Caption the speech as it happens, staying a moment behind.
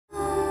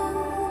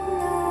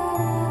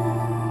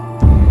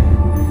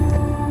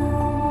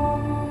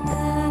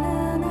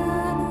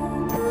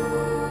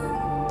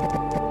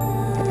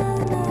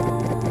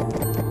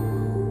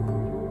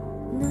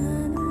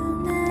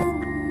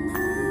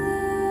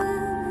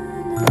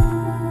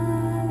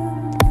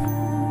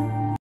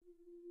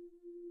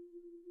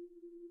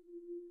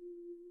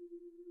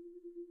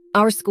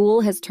Our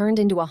school has turned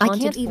into a haunted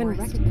I can't even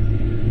forest.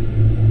 recognize.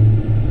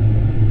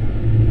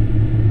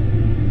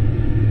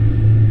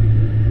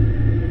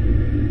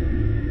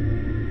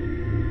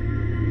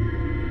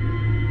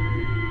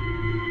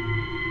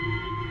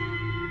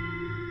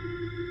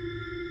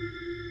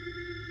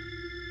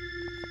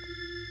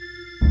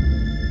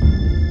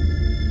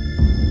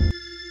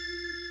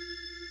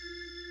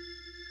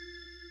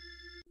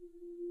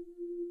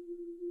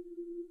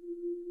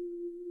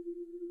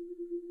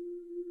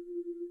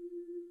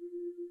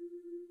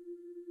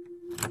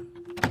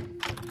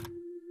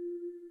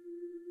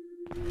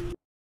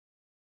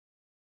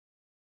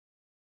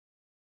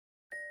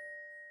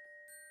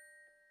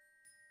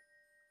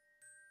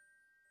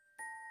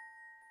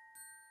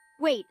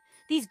 Wait,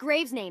 these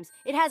graves names.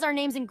 It has our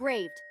names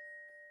engraved.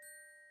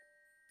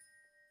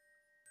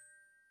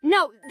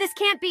 No, this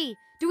can't be.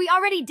 Do we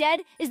already dead?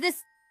 Is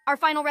this our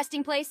final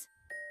resting place?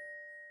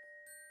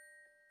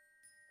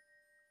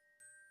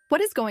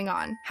 What is going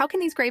on? How can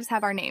these graves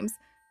have our names?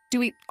 Do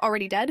we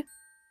already dead?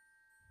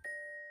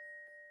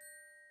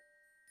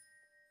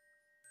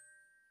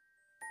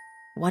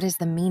 What is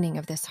the meaning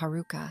of this,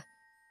 Haruka?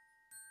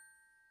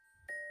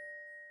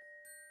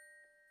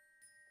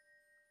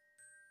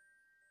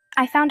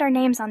 I found our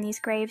names on these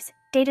graves,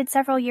 dated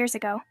several years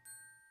ago.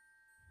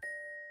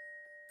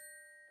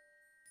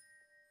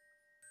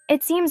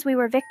 It seems we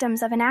were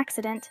victims of an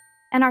accident,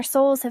 and our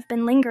souls have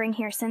been lingering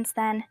here since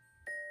then.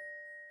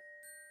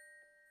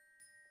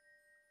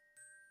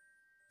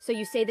 So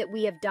you say that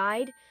we have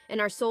died, and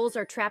our souls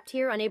are trapped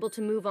here, unable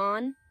to move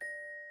on?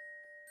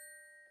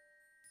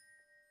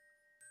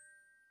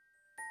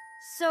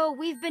 So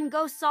we've been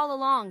ghosts all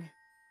along,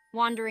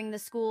 wandering the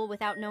school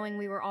without knowing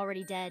we were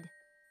already dead.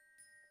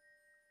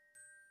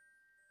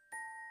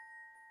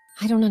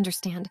 I don't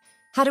understand.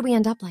 How did we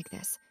end up like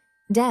this?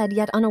 Dead,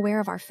 yet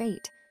unaware of our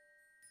fate.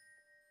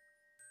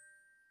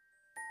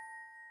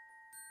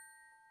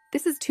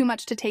 This is too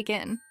much to take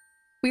in.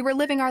 We were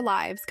living our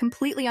lives,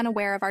 completely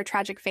unaware of our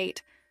tragic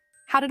fate.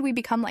 How did we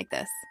become like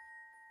this?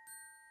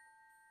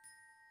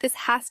 This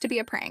has to be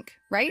a prank,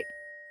 right?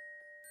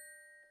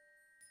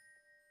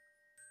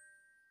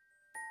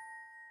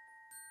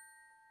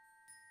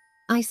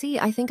 I see.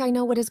 I think I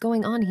know what is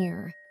going on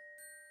here.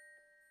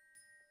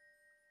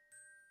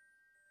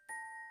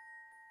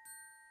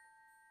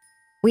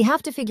 We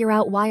have to figure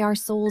out why our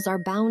souls are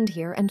bound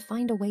here and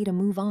find a way to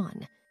move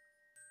on.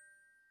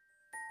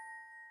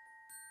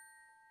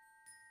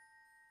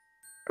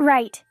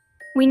 Right.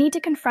 We need to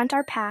confront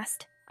our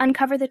past,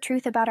 uncover the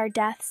truth about our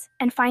deaths,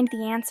 and find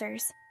the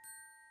answers.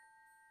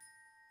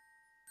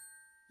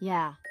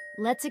 Yeah,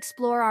 let's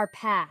explore our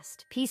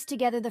past, piece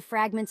together the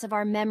fragments of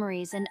our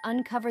memories, and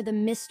uncover the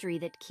mystery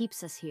that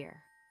keeps us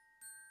here.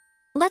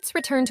 Let's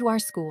return to our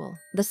school.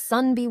 The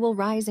sun be will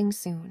rising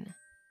soon.